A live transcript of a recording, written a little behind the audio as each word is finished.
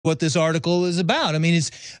what this article is about. I mean,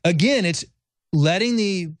 it's letting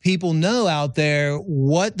the people know out there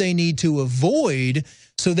what they need to avoid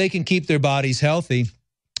so they can keep their bodies healthy.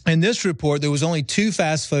 In this report, there was only 2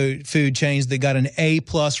 fast food chains that got an A+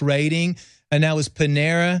 rating, and that was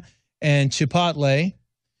Panera and Chipotle.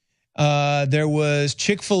 There was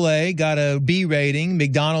Chick-fil-A, got a B rating.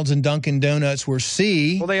 McDonald's and Dunkin' Donuts were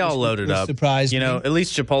C. Well, they all loaded up. Surprised me. At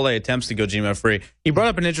least Chipotle attempts to go GMO-free. You brought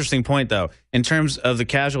up an interesting point, though, in terms of the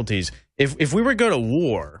casualties. If we were to go to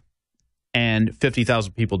war and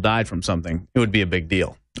 50,000 people died from something, it would be a big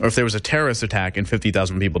deal. Or if there was a terrorist attack and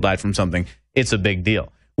 50,000 people died from something, it's a big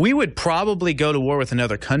deal. We would probably go to war with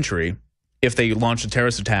another country if they launched a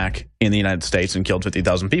terrorist attack in the United States and killed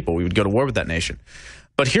 50,000 people. We would go to war with that nation.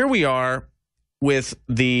 But here we are with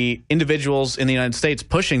the individuals in the United States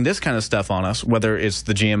pushing this kind of stuff on us, whether it's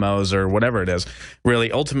the GMOs or whatever it is,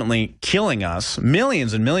 really ultimately killing us,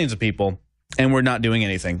 millions and millions of people, and we're not doing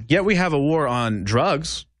anything. Yet we have a war on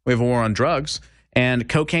drugs. We have a war on drugs. And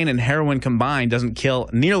cocaine and heroin combined doesn't kill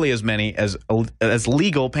nearly as many as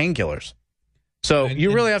legal painkillers. So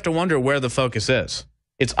you really have to wonder where the focus is.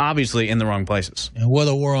 It's obviously in the wrong places. Well,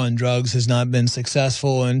 the war on drugs has not been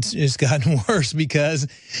successful, and it's gotten worse because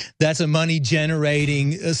that's a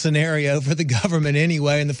money-generating scenario for the government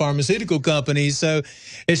anyway and the pharmaceutical companies. So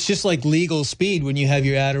it's just like legal speed when you have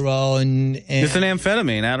your Adderall. And it's an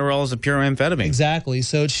amphetamine. Adderall is a pure amphetamine. Exactly.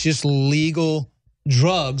 So it's just legal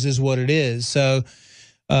drugs is what it is. So,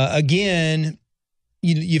 again,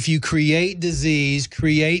 if you create disease,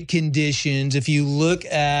 create conditions, if you look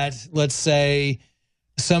at, let's say,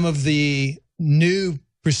 some of the new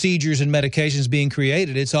procedures and medications being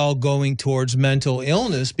created, it's all going towards mental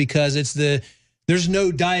illness because there's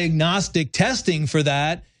no diagnostic testing for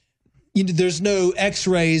that. There's no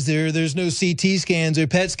x-rays there's no CT scans or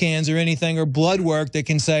PET scans or anything or blood work that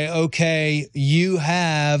can say, okay, you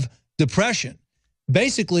have depression.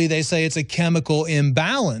 Basically, they say it's a chemical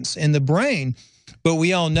imbalance in the brain. But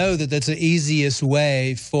we all know that that's the easiest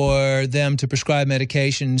way for them to prescribe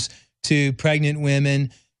medications to pregnant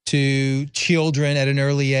women, to children at an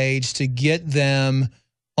early age, to get them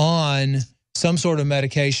on some sort of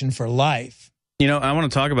medication for life. I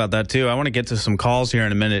want to talk about that too. I want to get to some calls here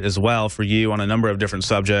in a minute as well for you on a number of different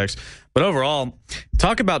subjects. But overall,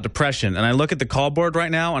 talk about depression. And I look at the call board right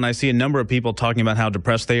now and I see a number of people talking about how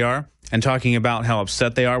depressed they are and talking about how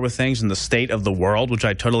upset they are with things and the state of the world, which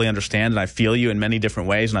I totally understand. And I feel you in many different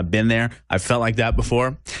ways. And I've been there. I've felt like that before.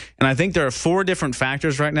 And I think there are 4 different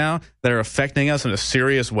factors right now that are affecting us in a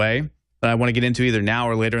serious way that I want to get into either now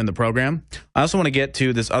or later in the program. I also want to get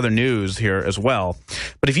to this other news here as well.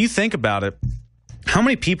 But if you think about it, how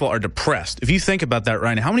many people are depressed? If you think about that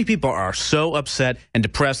right now, how many people are so upset and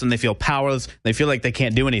depressed and they feel powerless, they feel like they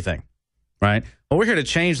can't do anything, right? Well, we're here to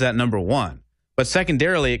change that, number one. But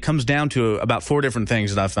secondarily, it comes down to about 4 different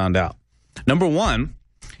things that I found out. Number one,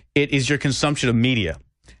 it is your consumption of media.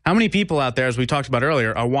 How many people out there, as we talked about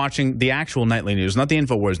earlier, are watching the actual nightly news, not the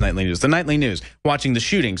InfoWars nightly news, the nightly news, watching the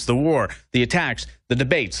shootings, the war, the attacks, the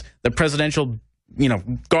debates, the presidential,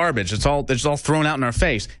 garbage. It's all thrown out in our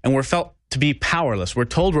face, and we're felt to be powerless. We're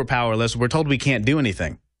told we're powerless. We're told we can't do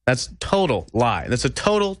anything. That's total lie. That's a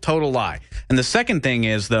total lie. And the second thing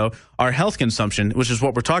is, though, our health consumption, which is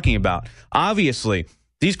what we're talking about. Obviously,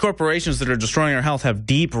 these corporations that are destroying our health have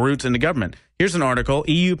deep roots in the government. Here's an article.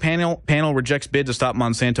 EU panel rejects bid to stop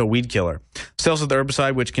Monsanto weed killer. Sales of the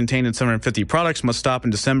herbicide, which contained in 750 products, must stop in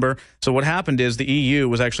December. So what happened is the EU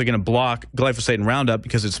was actually going to block glyphosate and Roundup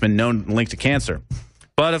because it's been known linked to cancer.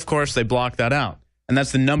 But, of course, they blocked that out. And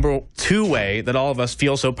that's the number 2 way that all of us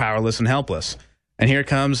feel so powerless and helpless. And here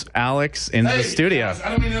comes Alex into the studio. Guys, I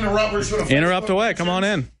don't mean to interrupt. We're sort of interrupt away. Come on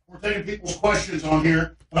in. We're taking people's questions on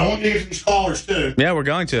here. And I want to get to these callers, too. Yeah, we're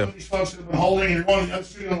going to. Some of these folks that have been holding, and you're going to the other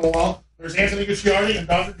studio in a while. There's Anthony Gucciardi and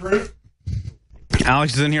Dr. Drew.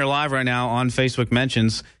 Alex is in here live right now on Facebook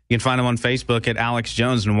Mentions. You can find him on Facebook at Alex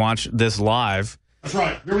Jones and watch this live. That's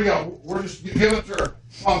right. Here we go. We're just giving a tour.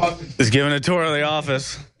 Come on, Just giving a tour of the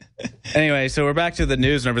office. Anyway, so we're back to the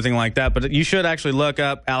news and everything like that, but you should actually look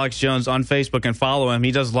up Alex Jones on Facebook and follow him.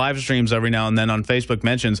 He does live streams every now and then on Facebook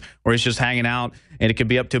Mentions where he's just hanging out, and it could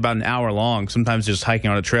be up to about an hour long, sometimes just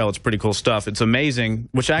hiking on a trail. It's pretty cool stuff. It's amazing,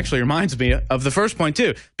 which actually reminds me of the first point,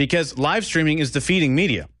 too, because live streaming is defeating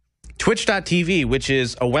media. Twitch.tv, which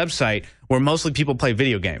is a website where mostly people play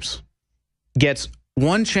video games,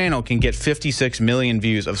 one channel can get 56 million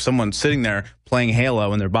views of someone sitting there playing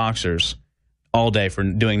Halo in their boxers all day for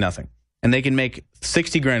doing nothing. And they can make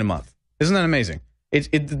 60 grand a month. Isn't that amazing?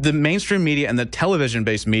 The mainstream media and the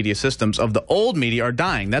television-based media systems of the old media are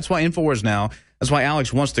dying. That's why InfoWars now, that's why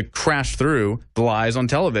Alex wants to crash through the lies on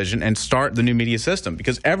television and start the new media system,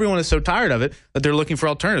 because everyone is so tired of it that they're looking for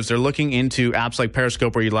alternatives. They're looking into apps like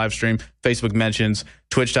Periscope where you live stream, Facebook Mentions,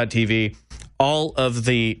 Twitch.tv, all of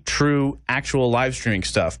the true actual live streaming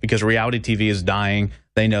stuff, because reality TV is dying.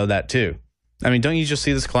 They know that too. I mean, don't you just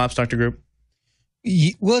see this collapse, Dr. Group?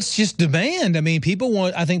 Well, it's just demand. I mean,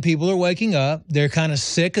 I think people are waking up. They're kind of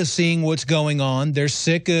sick of seeing what's going on.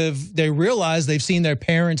 They realize they've seen their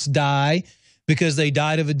parents die because they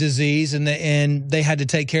died of a disease, and they had to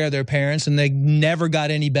take care of their parents, and they never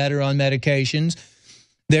got any better on medications.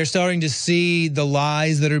 They're starting to see the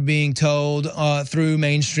lies that are being told through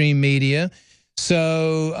mainstream media.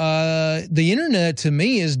 So the internet, to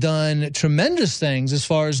me, has done tremendous things as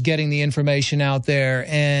far as getting the information out there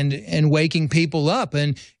and waking people up.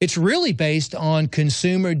 And it's really based on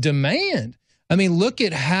consumer demand. I mean, look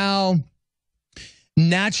at how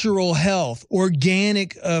natural health,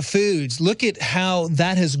 organic foods, look at how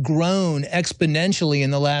that has grown exponentially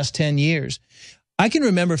in the last 10 years. I can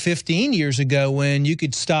remember 15 years ago when you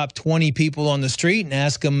could stop 20 people on the street and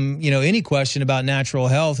ask them, any question about natural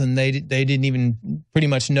health, and they didn't even pretty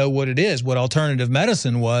much know what it is, what alternative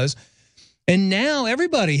medicine was. And now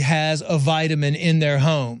everybody has a vitamin in their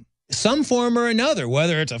home, some form or another,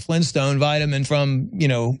 whether it's a Flintstone vitamin from,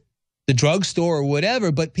 the drugstore or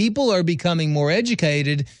whatever, but people are becoming more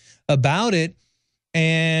educated about it.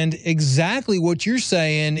 And exactly what you're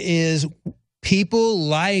saying is, people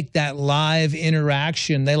like that live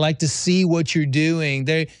interaction. They like to see what you're doing.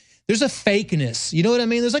 There's a fakeness. You know what I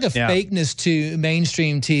mean? There's like a fakeness to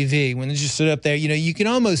mainstream TV when they just sit up there. You can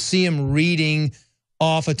almost see them reading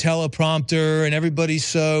off a teleprompter, and everybody's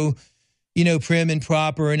so, prim and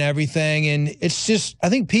proper and everything. And it's just, I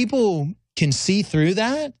think people can see through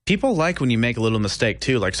that. People like when you make a little mistake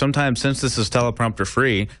too. Like sometimes, since this is teleprompter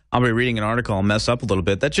free, I'll be reading an article and mess up a little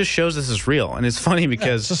bit. That just shows this is real. And it's funny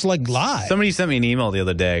because it's just like live. Somebody sent me an email the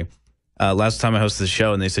other day, last time I hosted the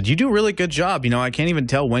show, and they said, "You do a really good job. I can't even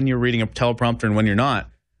tell when you're reading a teleprompter and when you're not."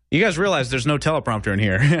 You guys realize there's no teleprompter in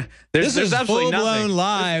here. there's absolutely full-blown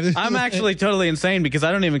live. I'm actually totally insane because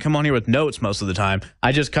I don't even come on here with notes most of the time.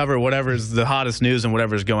 I just cover whatever's the hottest news and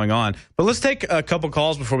whatever's going on. But let's take a couple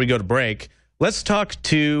calls before we go to break. Let's talk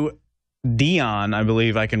to Dion, I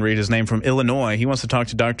believe I can read his name, from Illinois. He wants to talk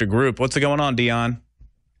to Dr. Group. What's going on, Dion?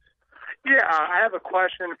 Yeah, I have a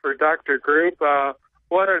question for Dr. Group.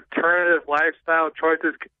 What alternative lifestyle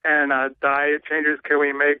choices and diet changes can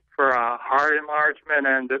we make for heart enlargement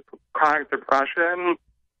and chronic depression?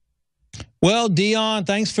 Well, Dion,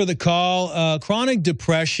 thanks for the call. Chronic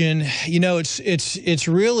depression, it's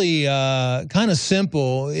really kind of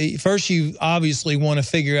simple. First, you obviously want to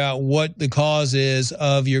figure out what the cause is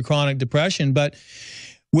of your chronic depression, but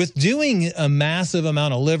with doing a massive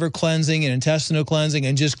amount of liver cleansing and intestinal cleansing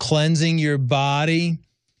and just cleansing your body,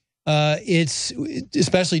 it's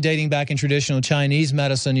especially dating back in traditional Chinese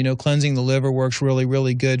medicine, cleansing the liver works really,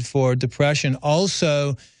 really good for depression.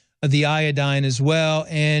 Also, the iodine as well,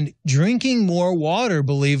 and drinking more water,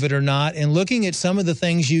 believe it or not, and looking at some of the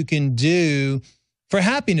things you can do for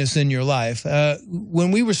happiness in your life.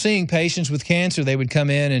 When we were seeing patients with cancer, they would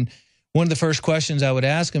come in, and one of the first questions I would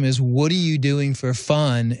ask them is, what are you doing for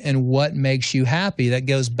fun and what makes you happy? That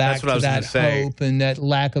goes back to that hope and that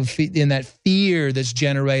lack of and that fear that's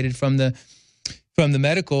generated from the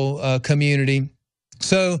medical community.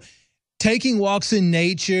 So taking walks in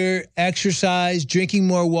nature, exercise, drinking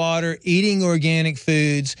more water, eating organic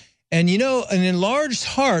foods, and an enlarged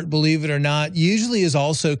heart, believe it or not, usually is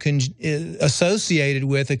also associated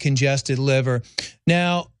with a congested liver.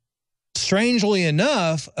 Now, strangely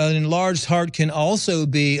enough, an enlarged heart can also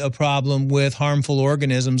be a problem with harmful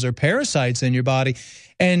organisms or parasites in your body.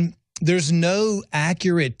 And there's no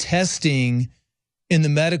accurate testing in the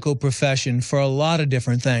medical profession for a lot of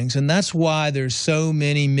different things. And that's why there's so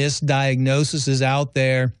many misdiagnoses out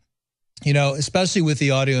there, especially with the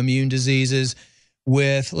autoimmune diseases,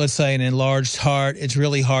 with, let's say, an enlarged heart. It's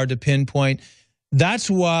really hard to pinpoint. That's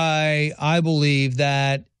why I believe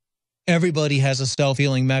that everybody has a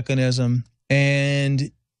self-healing mechanism,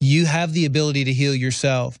 and you have the ability to heal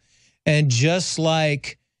yourself. And just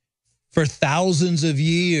like for thousands of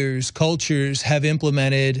years, cultures have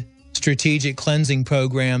implemented strategic cleansing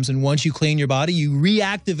programs, and once you clean your body, you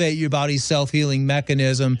reactivate your body's self-healing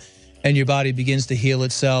mechanism, and your body begins to heal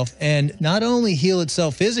itself, and not only heal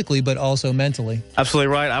itself physically, but also mentally. Absolutely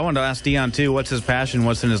right. I wanted to ask Dion, too, what's his passion?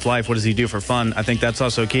 What's in his life? What does he do for fun? I think that's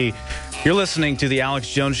also key. You're listening to The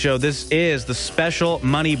Alex Jones Show. This is the special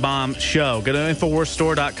Money Bomb Show. Go to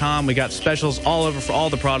InfoWarsStore.com. We got specials all over for all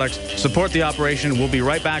the products. Support the operation. We'll be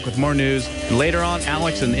right back with more news. And later on,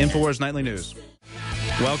 Alex and InfoWars Nightly News.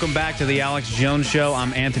 Welcome back to the Alex Jones Show.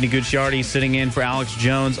 I'm Anthony Gucciardi sitting in for Alex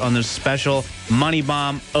Jones on this special Money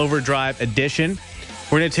Bomb Overdrive edition.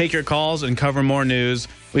 We're going to take your calls and cover more news.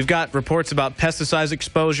 We've got reports about pesticides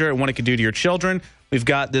exposure and what it could do to your children. We've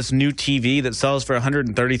got this new TV that sells for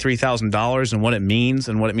 $133,000 and what it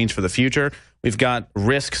means for the future. We've got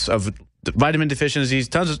risks of vitamin deficiencies,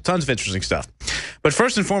 tons of interesting stuff. But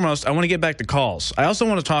first and foremost, I want to get back to calls. I also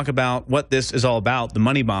want to talk about what this is all about, the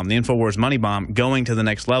Money Bomb, the InfoWars Money Bomb, going to the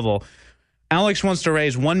next level. Alex wants to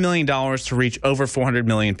raise $1 million to reach over 400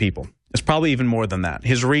 million people. It's probably even more than that.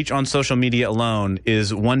 His reach on social media alone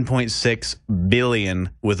is 1.6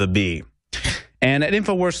 billion with a B. And at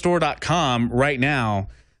InfoWarsStore.com right now,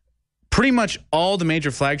 pretty much all the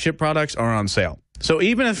major flagship products are on sale. So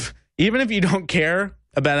even if you don't care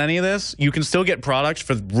about any of this, you can still get products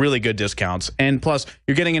for really good discounts. And plus,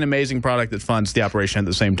 you're getting an amazing product that funds the operation at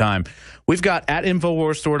the same time. We've got at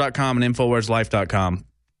InfoWarsStore.com and InfoWarsLife.com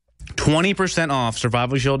 20% off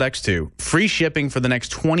Survival Shield X2, free shipping for the next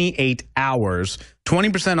 28 hours,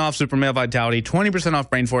 20% off Super Male Vitality, 20% off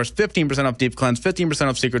Brain Force, 15% off Deep Cleanse, 15%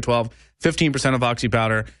 off Secret 12, 15% off Oxy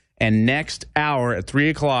Powder. And next hour at 3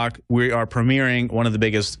 o'clock, we are premiering one of the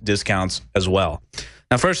biggest discounts as well.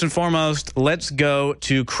 Now, first and foremost, let's go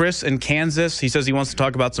to Chris in Kansas. He says he wants to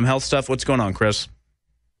talk about some health stuff. What's going on, Chris?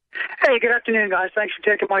 Hey, good afternoon, guys. Thanks for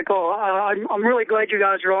taking my call. I'm really glad you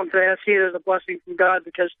guys are on today. I see it as a blessing from God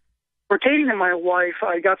because pertaining to my wife,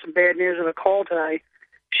 I got some bad news in a call today.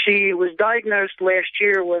 She was diagnosed last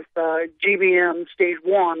year with GBM stage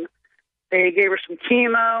 1. They gave her some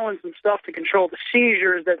chemo and some stuff to control the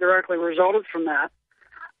seizures that directly resulted from that.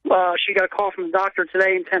 She got a call from a doctor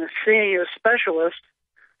today in Tennessee, a specialist,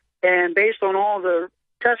 and based on all the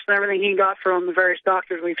tests and everything he got from the various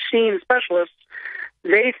doctors we've seen, specialists,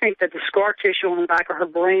 they think that the scar tissue on the back of her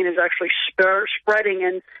brain is actually spreading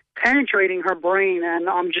and penetrating her brain, and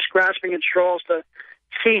I'm just grasping at straws to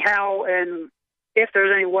see how and if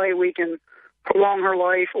there's any way we can prolong her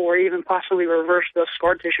life or even possibly reverse the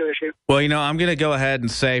scar tissue issue. Well, I'm going to go ahead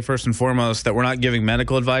and say, first and foremost, that we're not giving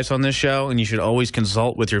medical advice on this show, and you should always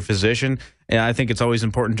consult with your physician. And I think it's always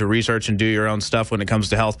important to research and do your own stuff when it comes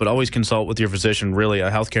to health, but always consult with your physician, really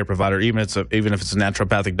a healthcare provider, even if it's a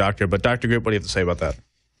naturopathic doctor. But Dr. Group, what do you have to say about that?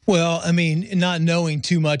 Well, I mean, not knowing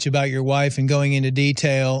too much about your wife and going into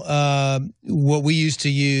detail, what we used to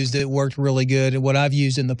use that worked really good and what I've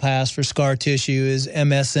used in the past for scar tissue is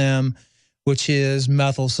MSM, which is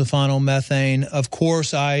methylsulfonylmethane. Of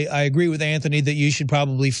course, I agree with Anthony that you should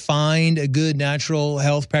probably find a good natural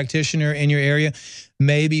health practitioner in your area,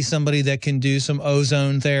 maybe somebody that can do some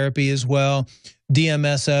ozone therapy as well.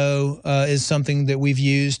 DMSO is something that we've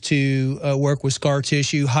used to work with scar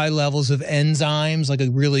tissue. High levels of enzymes, like a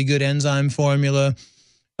really good enzyme formula,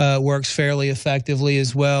 works fairly effectively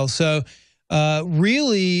as well. So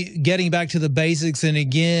really getting back to the basics, and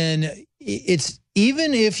again, it's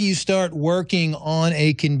even if you start working on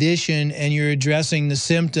a condition and you're addressing the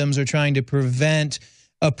symptoms or trying to prevent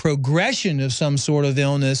a progression of some sort of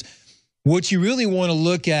illness, what you really want to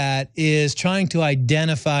look at is trying to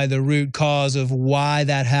identify the root cause of why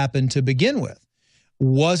that happened to begin with.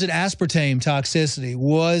 Was it aspartame toxicity?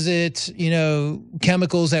 Was it,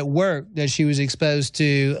 chemicals at work that she was exposed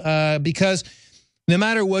to? Because no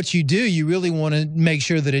matter what you do, you really want to make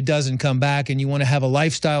sure that it doesn't come back, and you want to have a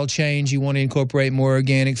lifestyle change. You want to incorporate more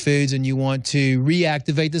organic foods, and you want to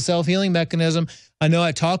reactivate the self-healing mechanism. I know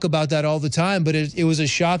I talk about that all the time, but it was a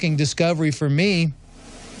shocking discovery for me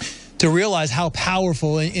to realize how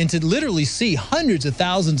powerful and to literally see hundreds of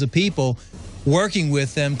thousands of people working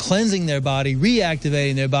with them, cleansing their body,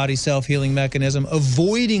 reactivating their body's self-healing mechanism,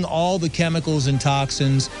 avoiding all the chemicals and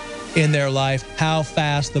toxins in their life, how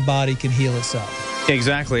fast the body can heal itself.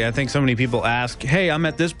 Exactly. I think so many people ask, hey, I'm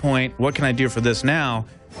at this point, what can I do for this now?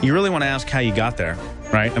 You really want to ask how you got there,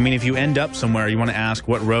 right? I mean, if you end up somewhere, you want to ask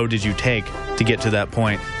what road did you take to get to that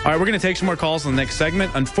point. All right, we're going to take some more calls in the next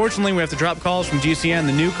segment. Unfortunately, we have to drop calls from GCN.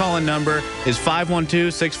 The new call-in number is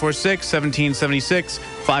 512-646-1776,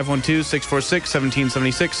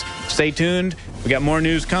 512-646-1776. Stay tuned. We got more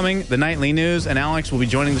news coming, the nightly news, and Alex will be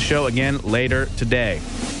joining the show again later today.